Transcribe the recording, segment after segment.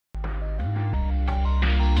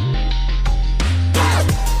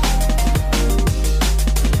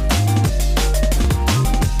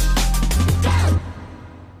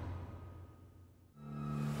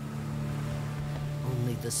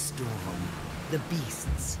The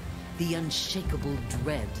beasts. The unshakable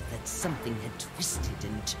dread that something had twisted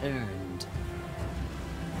and turned.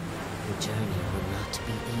 The journey will not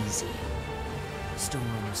be easy. Storm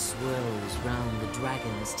swirls round the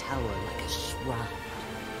dragon's tower like a shroud.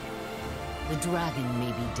 The dragon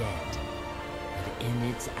may be dead, but in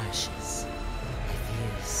its ashes, I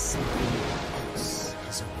fear something else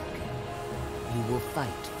has awoken. You will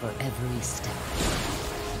fight for every step.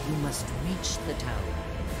 You must reach the tower,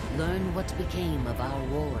 learn what became of our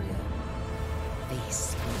warrior,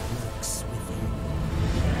 face what lurks within.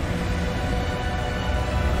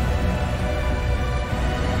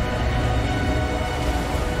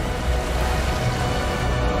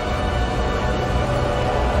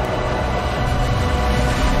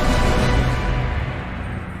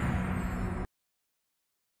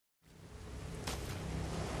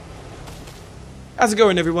 How's it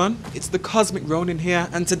going, everyone? It's the Cosmic Ronin here,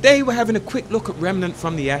 and today we're having a quick look at Remnant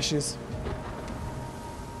from the Ashes.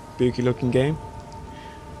 Spooky looking game.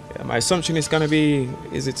 Yeah, my assumption is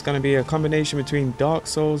it's gonna be a combination between Dark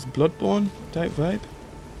Souls, Bloodborne type vibe.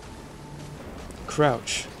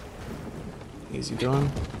 Crouch. Easy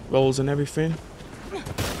done. Rolls and everything. Can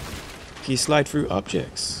you slide through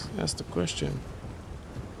objects? That's the question.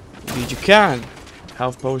 Indeed you can.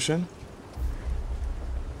 Health potion.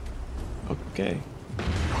 Okay.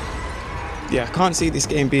 Yeah, I can't see this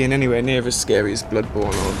game being anywhere near as scary as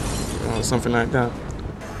Bloodborne or something like that.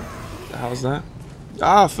 What the hell's that?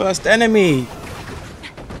 Ah, first enemy!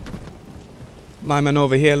 My man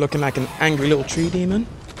over here looking like an angry little tree demon.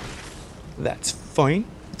 That's fine.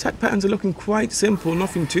 Attack patterns are looking quite simple,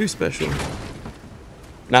 nothing too special.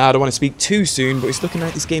 Now, I don't want to speak too soon, but it's looking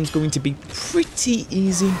like this game's going to be pretty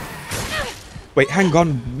easy. Wait, hang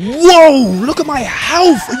on. Whoa! Look at my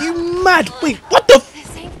health! Are you mad? Wait, what the f—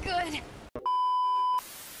 This ain't good.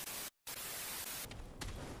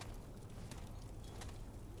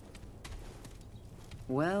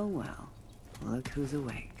 Well, well. Look who's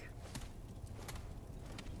awake.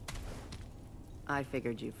 I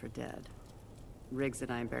figured you for dead. Riggs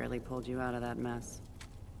and I barely pulled you out of that mess.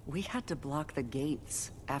 We had to block the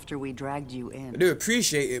gates after we dragged you in. I do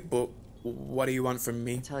appreciate it, but what do you want from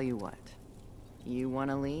me? Tell you what. You want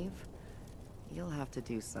to leave? You'll have to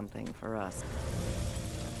do something for us.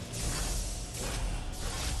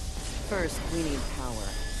 First, we need power.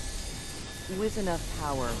 With enough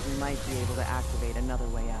power, we might be able to activate another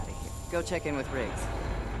way out of here. Go check in with Riggs.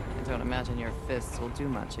 I don't imagine your fists will do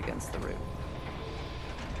much against the root.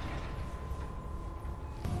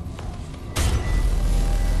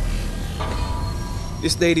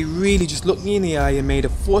 This lady really just looked me in the eye and made a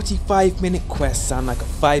 45-minute quest sound like a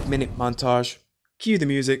 5-minute montage. Cue the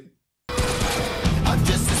music. I'm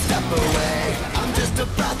just a step away, I'm just a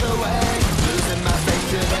breath away, losing my faith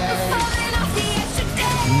today.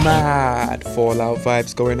 Mad Fallout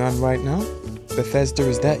vibes going on right now. Bethesda,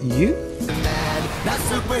 is that you? Mad, not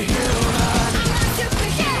superhuman.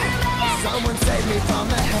 Someone save me from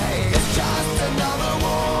the hate. It's just another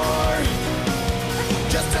war,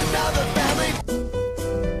 just another family.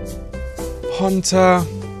 Hunter,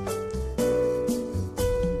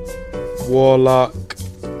 Warlock,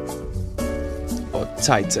 or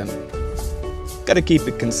Titan. Gotta keep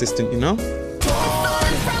it consistent, you know?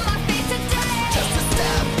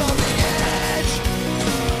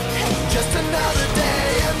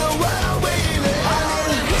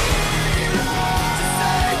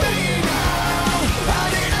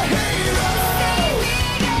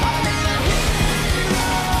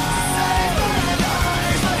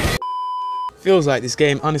 Feels like this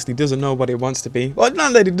game honestly doesn't know what it wants to be. Well,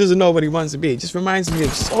 not that it doesn't know what it wants to be. It just reminds me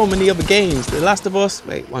of so many other games. The Last of Us.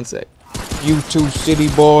 Wait, one sec. You two city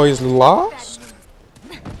boys lost?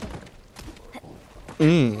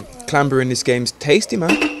 Clamber in this game's tasty,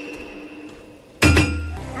 man.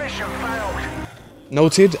 Mission failed.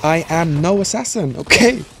 Noted, I am no assassin.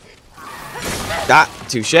 Okay. That,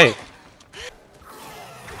 touche.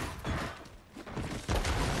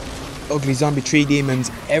 Ugly zombie tree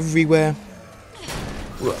demons everywhere.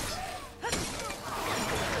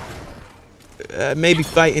 Maybe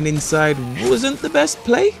fighting inside wasn't the best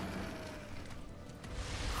play.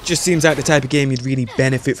 Just seems like the type of game you'd really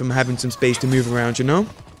benefit from having some space to move around, you know?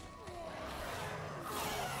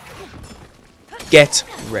 Get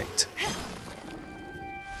wrecked.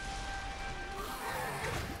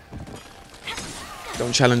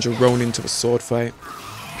 Don't challenge a Ronin to a sword fight.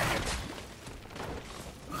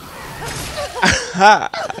 Aha!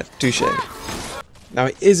 Touche. Now,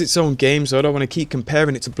 it is its own game, so I don't want to keep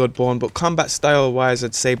comparing it to Bloodborne, but combat style-wise,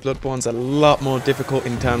 I'd say Bloodborne's a lot more difficult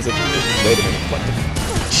in terms of... Wait a minute, what the...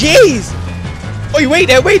 Jeez! Oh, wait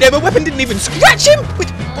there, my weapon didn't even scratch him! Wait,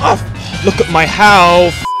 oh, Look at my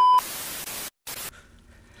health.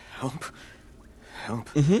 Help? Help?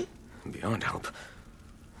 Beyond help.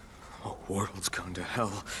 A world's gone to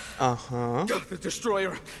hell. Uh-huh. The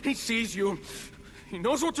Destroyer, he sees you. He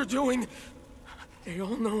knows what you're doing. They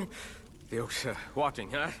all know. The Oak's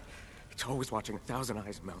watching, huh? It's always watching, 1,000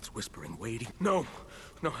 eyes, mouths whispering, waiting. No,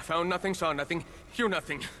 I found nothing, saw nothing, hear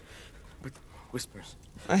nothing. But whispers.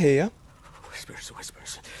 I hear ya.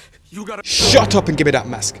 Whispers. You gotta Shut up and give me that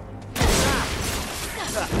mask.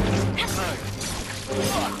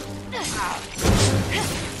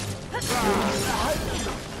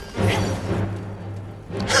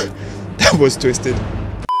 That was twisted.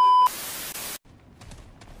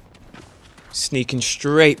 Sneaking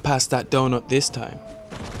straight past that donut this time.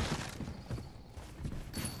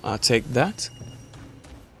 I'll take that.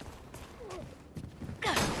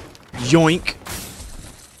 Yoink.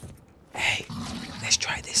 Hey, let's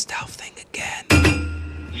try this stealth thing again.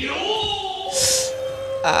 You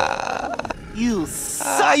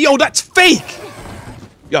Yo, that's fake!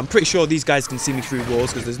 Yo, I'm pretty sure these guys can see me through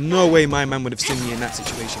walls because there's no way my man would have seen me in that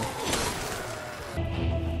situation.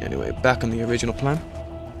 Anyway, back on the original plan.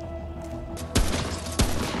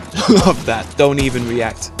 Love that. Don't even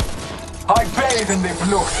react. I bathe in the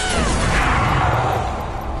blood.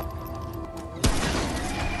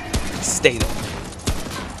 Stay there.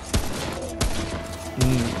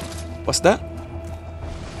 What's that?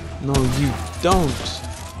 No, you don't.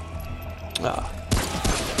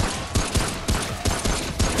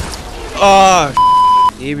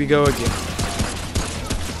 Here we go again.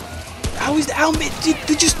 How is the helmet?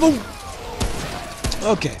 Did just move?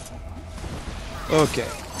 Okay.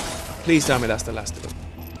 Please tell me that's the last of them.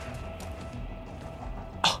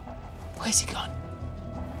 Oh, where's he gone?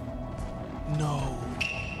 No.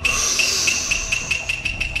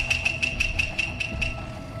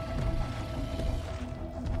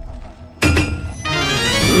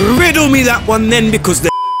 Riddle me that one then, because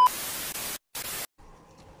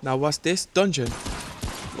now what's this? Dungeon.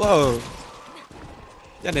 Whoa.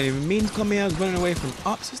 That didn't even mean to come here. I was running away from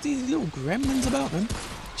ops. There's these little gremlins about, man.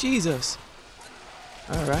 Jesus.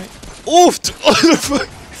 Alright. Oof!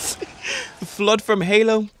 The flood from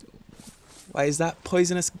Halo. Why is that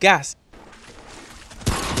poisonous gas?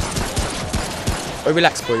 Oh,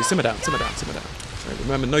 relax, boys. Simmer down. Right,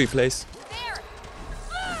 remember, know your place.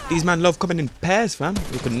 These man love coming in pairs, fam.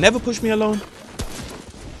 You could never push me alone.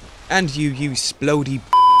 And you splody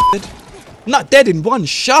not dead in one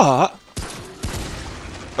shot.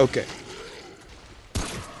 Okay.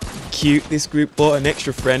 Cute. This group bought an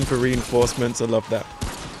extra friend for reinforcements. I love that.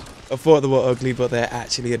 I thought they were ugly, but they're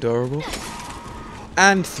actually adorable.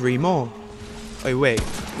 And 3 more. Oh, wait.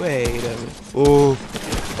 Oh.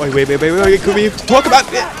 Wait. Can we talk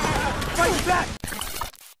about it? Fight back!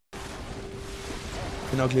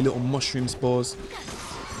 An ugly little mushroom spores.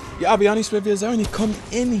 Yeah, I'll be honest with you, I only come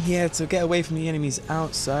in here to get away from the enemies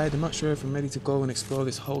outside. I'm not sure if I'm ready to go and explore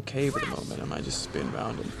this whole cave at the moment. I might just spin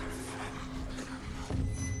around and...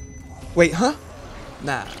 Wait, huh?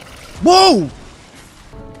 Nah. Whoa!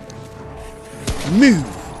 Move!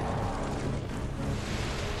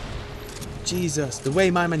 Jesus, the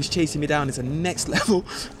way my man's chasing me down is a next level.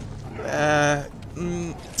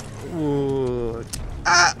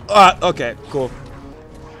 Okay, cool.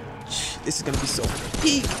 This is gonna be so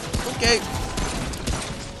peak. Okay.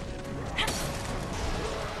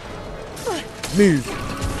 Move.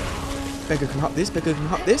 Beggar can hop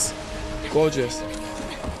this. Gorgeous.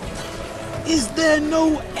 Is there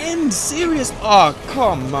no end? Serious? Oh,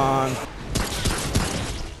 come on.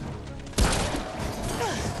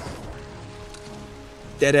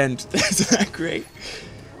 Dead end. Isn't that great?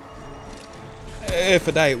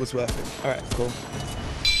 For that, it was worth it. Alright, cool.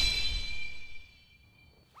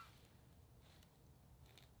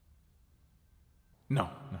 No.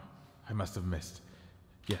 I must have missed.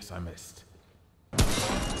 Yes, I missed.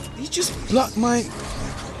 He just blocked my...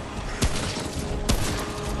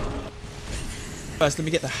 First, let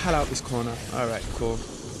me get the hell out of this corner. Alright, cool.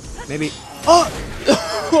 Maybe... Oh!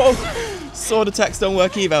 Sword attacks don't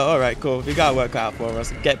work either. Alright, cool. We gotta work out for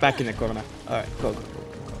us. Get back in the corner. Alright, cool.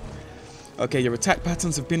 Okay, your attack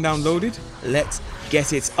patterns have been downloaded. Let's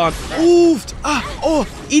get it on. Oofed! Oh!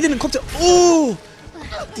 He didn't come to... Oh!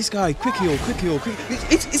 This guy, quick heal.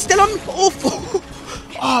 It's still on me.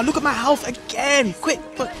 Oh, look at my health again. Quick,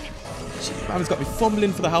 but man's got me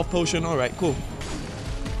fumbling for the health potion. All right, cool.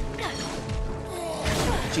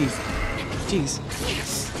 Jeez.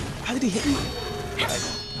 How did he hit me? Right,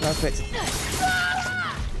 perfect.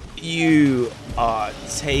 You are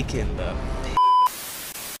taking the...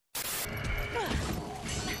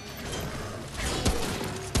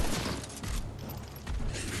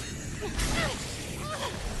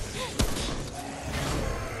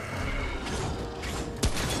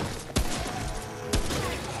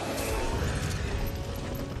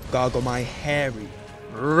 gargle my hairy,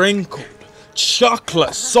 wrinkled,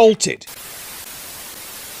 chocolate salted.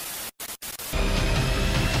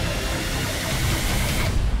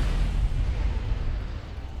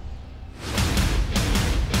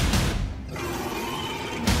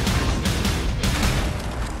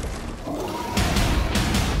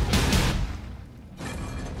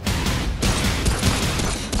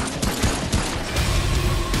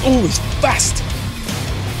 Oh, he's fast!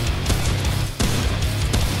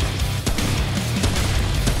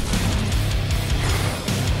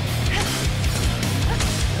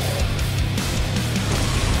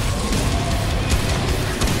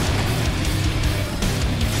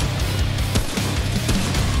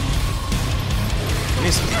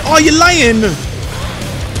 Oh, you're lying!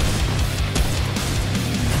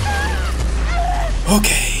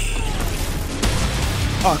 Okay.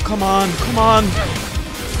 Oh, come on, come on.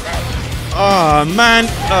 Oh, man.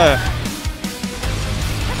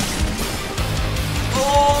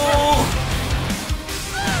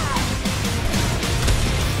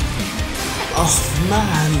 Oh,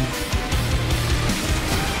 man.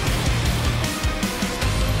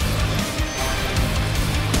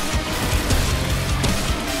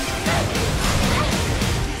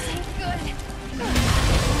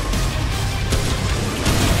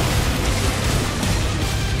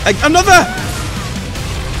 Another!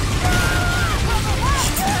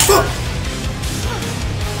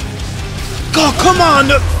 God, come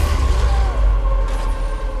on!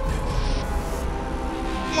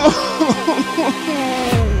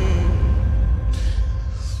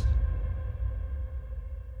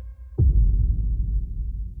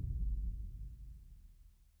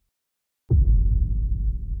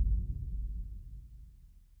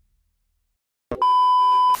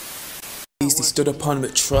 He stood upon,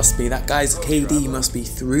 but trust me, that guy's KD must be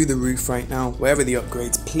through the roof right now. Wherever the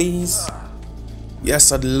upgrades, please.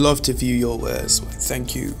 Yes, I'd love to view your wares.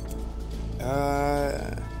 Thank you.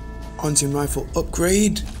 Hunting rifle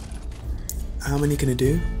upgrade. How many can I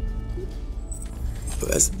do?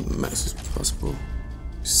 As max as possible.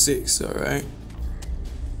 6, alright.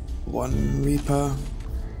 1 Reaper.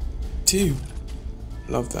 2.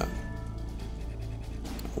 Love that.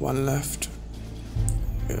 1 left.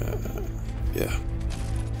 Yeah.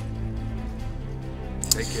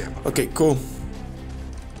 Take care. Okay, cool.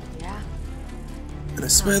 Yeah. And I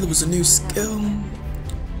swear there was a new skill.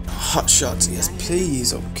 Hot shots, yes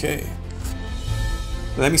please, okay.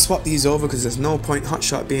 Let me swap these over because there's no point hot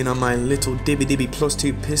shot being on my little dibby dibby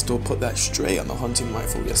 +2 pistol. Put that straight on the hunting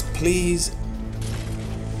rifle, yes please.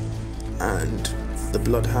 And the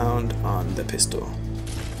bloodhound on the pistol.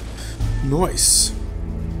 Nice.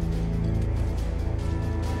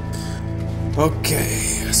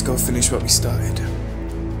 Okay, let's go finish what we started.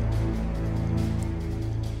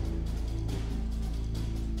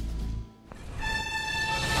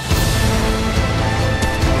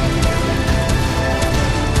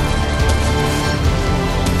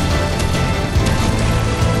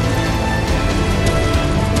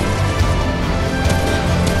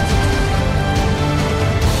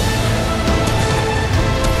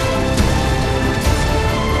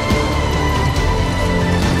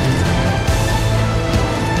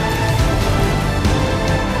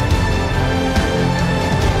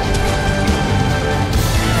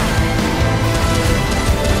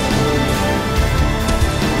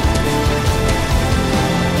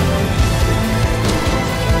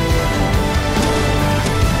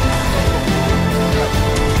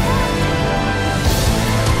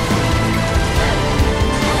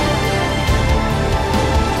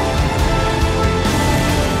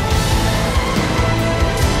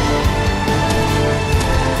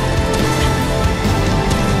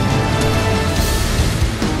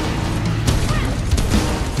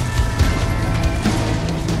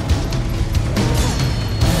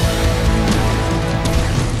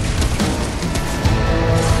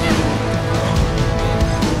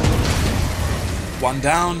 One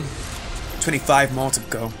down, 25 more to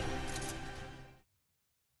go.